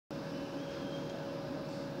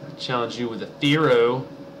Challenge you with a Fiero.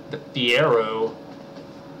 The Fiero.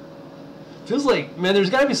 Feels like, man, there's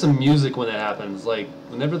gotta be some music when that happens. Like,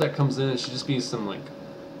 whenever that comes in, it should just be some, like,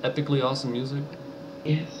 epically awesome music.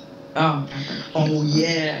 Yes. Oh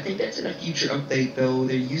yeah, I think that's in a future update though.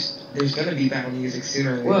 There's gonna be battle music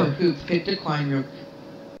sooner or later. Whoa, Poop, hit decline real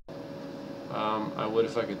quick. I would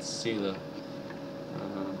if I could see the...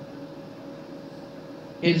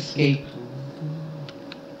 Hit escape.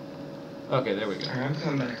 Okay, there we go. Alright, I'm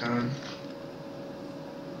coming back on.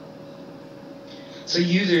 So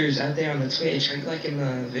users out there on the Twitch, are you liking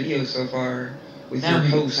the video so far with your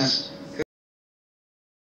hosts?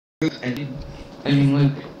 I mean,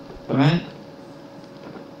 Luke, what?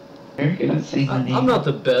 Very good at saying my name. I'm not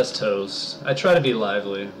the best host. I try to be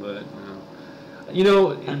lively, but you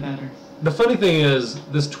know, I'm better. the funny thing is,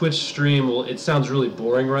 this Twitch stream it sounds really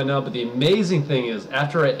boring right now, but the amazing thing is,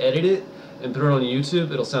 after I edit it and put it on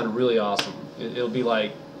YouTube, it'll sound really awesome. It'll be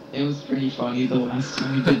like... It was pretty funny the last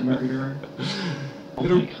time we did Murderer.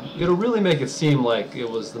 It'll really make it seem like it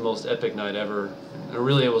was the most epic night ever. And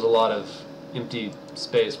really, it was a lot of empty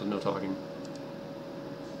space with no talking.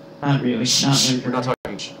 Not really. We're not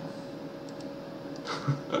talking.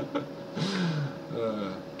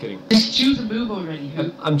 Kidding. Just choose a move already,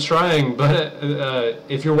 Hope. I'm trying, but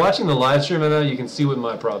if you're watching the live stream right now, you can see what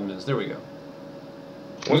my problem is. There we go.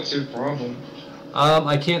 What's your problem?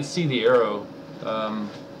 I can't see the arrow.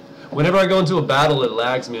 Whenever I go into a battle, it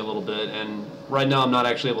lags me a little bit, and right now I'm not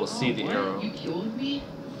actually able to see the arrow. You killed me?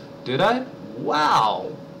 Did I?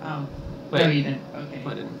 Wow. Oh. Wait. No, you didn't. Okay.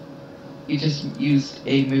 I didn't. You just used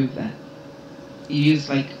a move that. You used,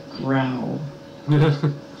 like, growl.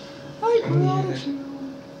 I growled at you.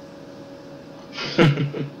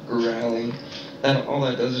 Growling. All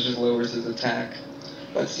that does is just lowers his attack.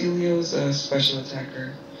 But Celio's a special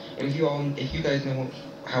attacker. And if you guys know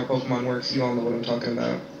how Pokemon works, you all know what I'm talking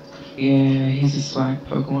about. Yeah, he's a swag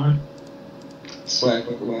Pokemon. Swag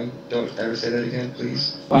Pokemon. Don't ever say that again,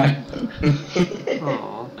 please. Swag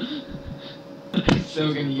Aww. Pokemon. I'm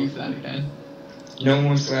still gonna use that again. No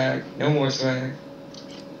more swag. No more swag.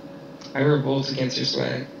 I revolt against your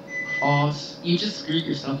swag. Aw, you just screwed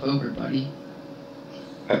yourself over, buddy.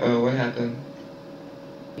 Uh-oh, what happened?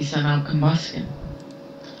 You sent out Combustion.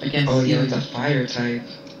 Against Oh, yeah, Celia. it's a fire type.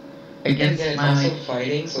 Against and then my... it's also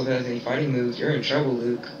fighting, so if it has any fighting moves, you're in trouble,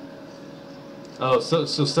 Luke. Oh, so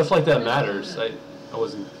stuff like that matters. I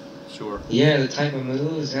wasn't sure. Yeah, the type of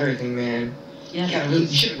moves, everything, man. Yeah, You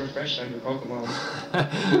should have refreshed on your Pokemon.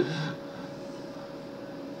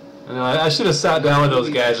 I know, I should have sat down with those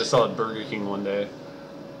guys I saw at Burger King one day.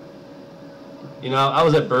 You know, I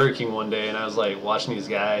was at Burger King one day and I was like watching these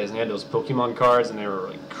guys and they had those Pokemon cards and they were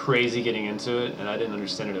like crazy getting into it and I didn't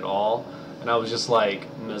understand it at all. And I was just like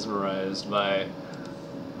mesmerized by...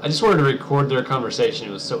 I just wanted to record their conversation.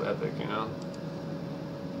 It was so epic, you know?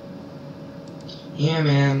 Yeah,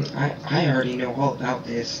 man, I already know all about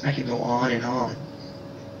this. I could go on and on.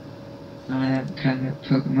 I have kind of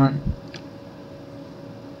Pokemon.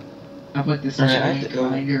 How about this Alright, I have to go.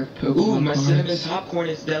 reminder of Pokemon Ooh, my cards? cinnamon popcorn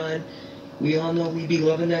is done. We all know we be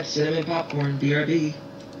loving that cinnamon popcorn, BRB.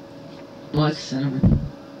 Blood cinnamon.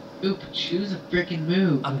 Oop, choose a freaking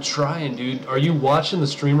move. I'm trying, dude. Are you watching the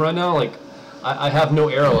stream right now? Like, I have no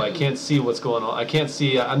arrow. I can't see what's going on. I can't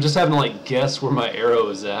see. I'm just having to, like, guess where my arrow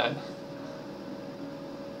is at.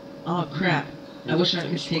 Oh, crap. I wish I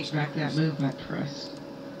could take back that move I pressed.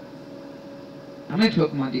 How many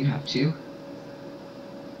Pokemon do you have, two?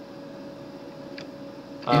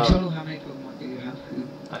 In total, how many Pokemon do you have?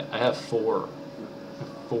 I have 4.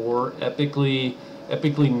 4 epically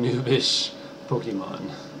noobish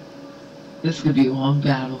Pokemon. This could be a long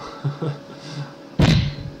battle.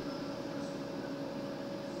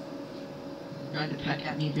 Trying to peck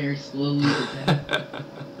at me very slowly with that.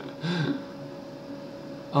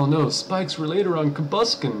 Oh no, spikes were later on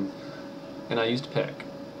Combustion. And I used Peck.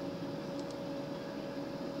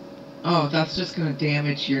 Oh, that's just gonna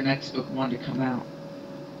damage your next Pokemon to come out.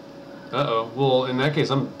 Uh-oh. Well, in that case,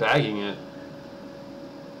 I'm bagging it.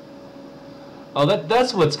 Oh,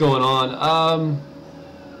 that's what's going on.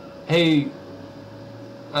 Hey,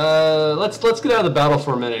 let's get out of the battle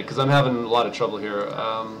for a minute, because I'm having a lot of trouble here.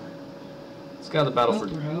 Let's get out of the battle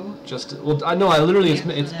bro. just... Well, I know,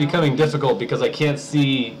 it's becoming difficult, because I can't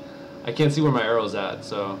see where my arrow's at,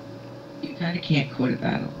 so... You kinda can't quit a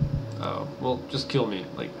battle. Oh, well, just kill me.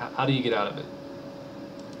 Like, how do you get out of it?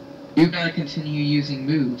 You gotta continue using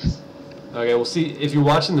moves. Okay, well, see, if you're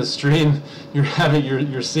watching the stream,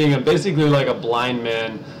 you're seeing I'm basically like a blind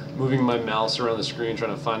man moving my mouse around the screen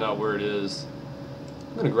trying to find out where it is.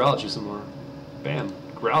 I'm gonna growl at you some more. Bam,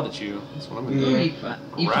 growled at you. That's what I'm gonna do.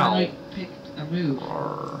 You finally picked a move.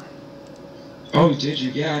 Arr. Oh, did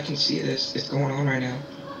you? Yeah, I can see this. It's going on right now.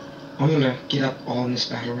 I'm gonna get up all in this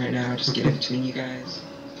battle right now. Just get in between you guys.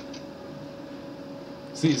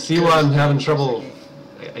 See why I'm having trouble.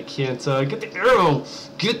 I can't get the arrow.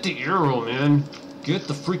 Get the arrow, man. Get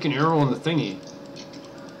the freaking arrow on the thingy.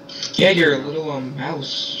 Yeah, your little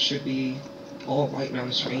mouse should be all white on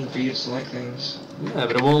the screen for you to select things. Yeah,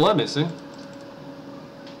 but it won't let me, see?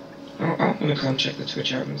 I'm gonna come check the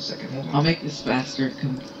Twitch out in a second. Hold on. I'll make this faster.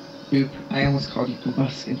 Boop. I almost called you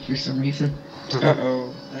Probuskin for some reason.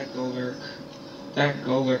 Uh-oh, that Golurk. That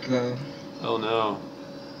Golurk, though. Oh no.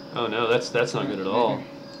 Oh no, that's not good at all.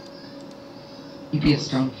 He'd be a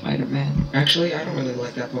strong fighter, man. Actually, I don't really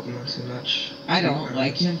like that Pokemon too much. I don't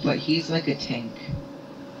like him, but he's like a tank.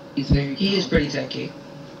 He's very. He is pretty tanky.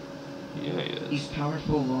 Yeah, he is. He's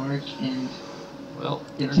powerful, large, and. Well,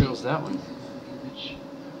 there goes that one.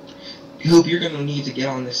 Hope you're gonna need to get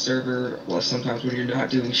on this server, well, sometimes when you're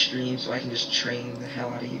not doing streams, so I can just train the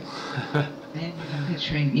hell out of you. Man, you're not gonna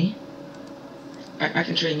train me? I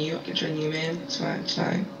can train you, man. It's fine, it's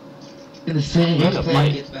fine. I'm gonna say. I'm gonna Planet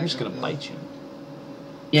bite. gets back I'm just up, gonna though. bite you.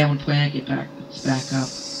 Yeah, when Planet gets back up.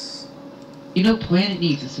 You know, Planet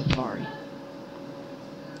needs a safari.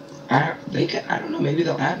 I don't know, maybe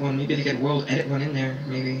they'll add one, maybe they could world edit one in there,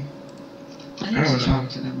 maybe. I I need don't to know. talk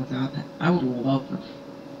to them about that. I would love if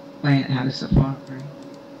Planet had a safari.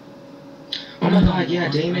 Oh my god, yeah,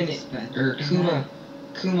 I'd Damon, spend- or Kuma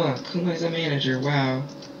is a manager, wow.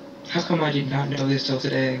 How come I did not know this till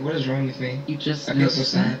today? What is wrong with me? You just I feel so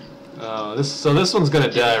noticed sad. that? Oh, this one's gonna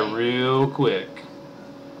die real quick.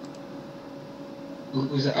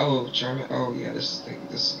 Who's that? Oh, Charmin. Oh, yeah,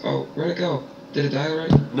 this. Oh, where'd it go? Did it die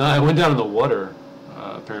already? No, I went down in the water.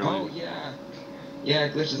 Apparently. Oh, yeah. Yeah,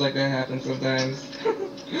 glitches like that happen sometimes.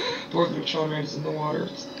 Poor little Charmin is in the water.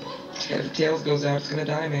 If the tails goes out, it's gonna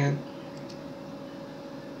die, man.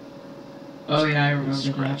 Oh yeah, I remember that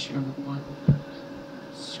Scratch. from the one.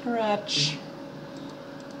 Scratch.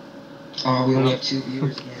 Oh, we only have 2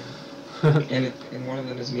 viewers again. and one of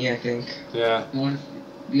them is me, I think. Yeah.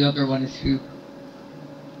 The other one is who?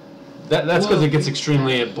 That's because Whoa. it gets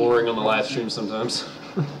extremely boring on the live stream sometimes.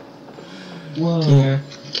 Whoa. Yeah.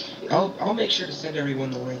 I'll make sure to send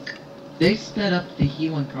everyone the link. They sped up the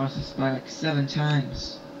healing process by like 7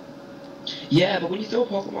 times. Yeah, but when you throw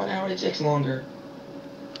Pokemon out, it takes longer.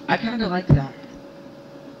 I kinda like that.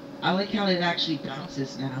 I like how it actually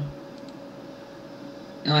bounces now.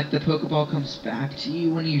 And like the Pokeball comes back to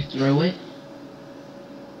you when you throw it.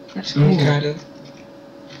 That's cool. Kind of.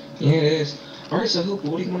 Yeah, it is. Alright, so Hoop,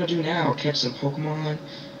 what do you want to do now? Catch some Pokemon?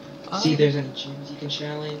 See if there's any gyms you can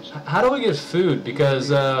challenge? How do we get food? Because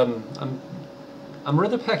I'm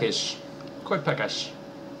rather peckish, quite peckish.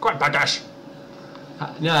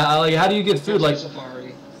 Yeah, like how do you get food? Like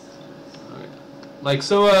Safari.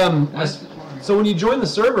 so That's the farm. so when you join the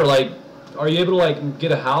server, like, are you able to like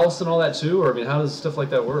get a house and all that too, or I mean, how does stuff like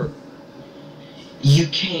that work? You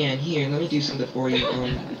can. Here, let me do something for you. Let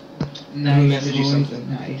me Nice, message you Boyd. something.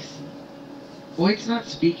 Nice. Boyd's not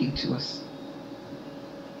speaking to us.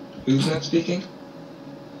 Who's not speaking?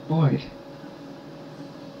 Boyd.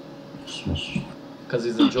 Because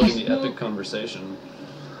he's enjoying the epic conversation.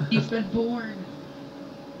 You've been born.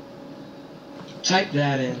 Type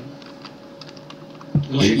that in.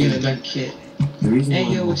 You should get a new kit. The reason Hey,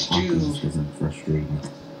 why yo, my it's talk is Jude. because I'm frustrated.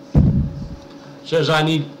 Says I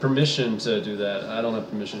need permission to do that. I don't have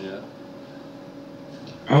permission yet.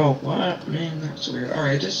 Oh, what? Man, that's weird.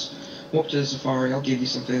 Alright, just walk to the Safari. I'll give you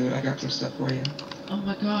some food. I got some stuff for you. Oh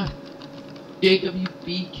my god.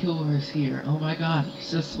 JWB Killer is here. Oh my god. He's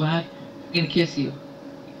so swag. I'm gonna kiss you.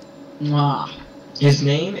 Mwah. His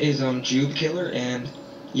name is Jube Killer, and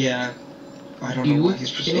yeah, I don't know why Jube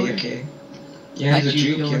he's just Killer? AFK. Yeah, he's a Like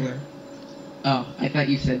Jube Jube Killer? Killer. Oh, I thought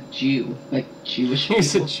you said Jew. Like Jewish people.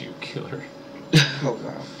 He's a Jew killer. Oh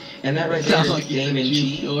wow. And that right there Sounds is like he's a Damon Jew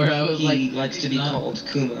G. killer. I was He like, likes to be not- called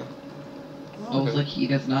Kuma. I was like, he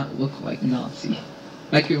does not look like Nazi.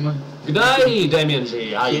 Hi, Kuma. Good day, Damien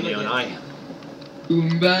G. How you doing? I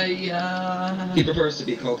Kumbaya. He prefers to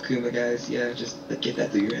be called Kuma, guys. Yeah, just get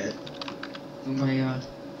that through your head. Kumbaya.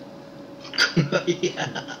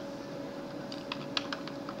 Yeah.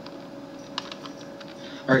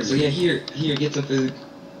 Alright, so yeah, here, get some food.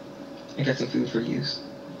 I got some food for use.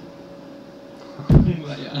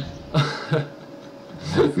 Kumbaya.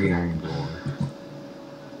 Free iron door.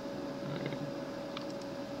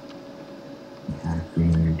 Got a free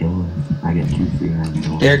iron door. I got 2 free iron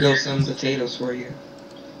doors. There goes some potatoes for you.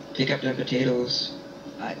 Pick up them potatoes.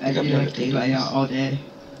 I Pick do up them like Kumbaya all day.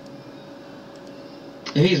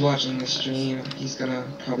 If he's watching the stream, he's gonna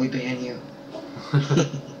probably ban you.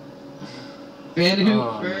 Banhoop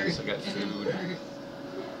Oh, nice, first. I got Banhoop food. first.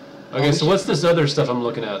 Okay, so what's this other stuff I'm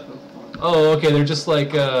looking at? Oh, okay, they're just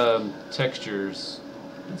like textures.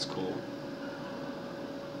 That's cool.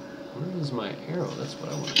 Where is my arrow? That's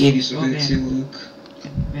what I want. Gave you some Oh, food man. too, Luke.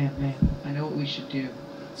 Man, I know what we should do.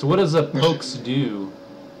 So what does a pokes do?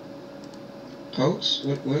 Pokes?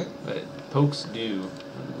 What? Pokes do.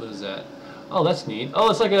 What is that? Oh, that's neat. Oh,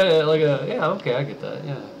 it's like a yeah. Okay, I get that.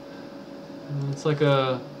 Yeah. It's like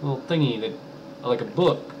a little thingy that, like a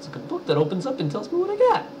book. It's like a book that opens up and tells me what I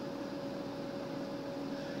got.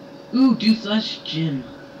 Ooh, do slash gym.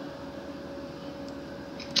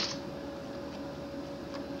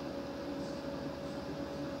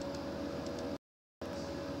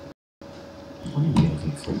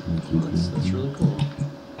 That's really cool.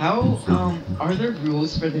 How, are there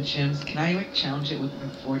rules for the gyms? Can I, like, challenge it with a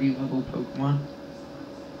 40 level Pokemon?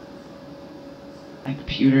 Like,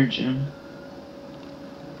 pewter gym?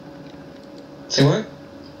 Say what?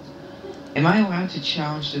 Am I allowed to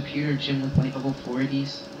challenge the pewter gym with, like, level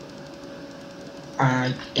 40s?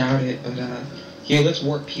 I doubt it, but here, let's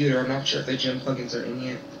work pewter. I'm not sure if the gym plugins are in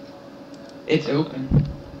yet. It's open.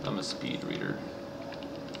 I'm a speed reader.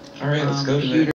 Alright, let's go to Pewter it.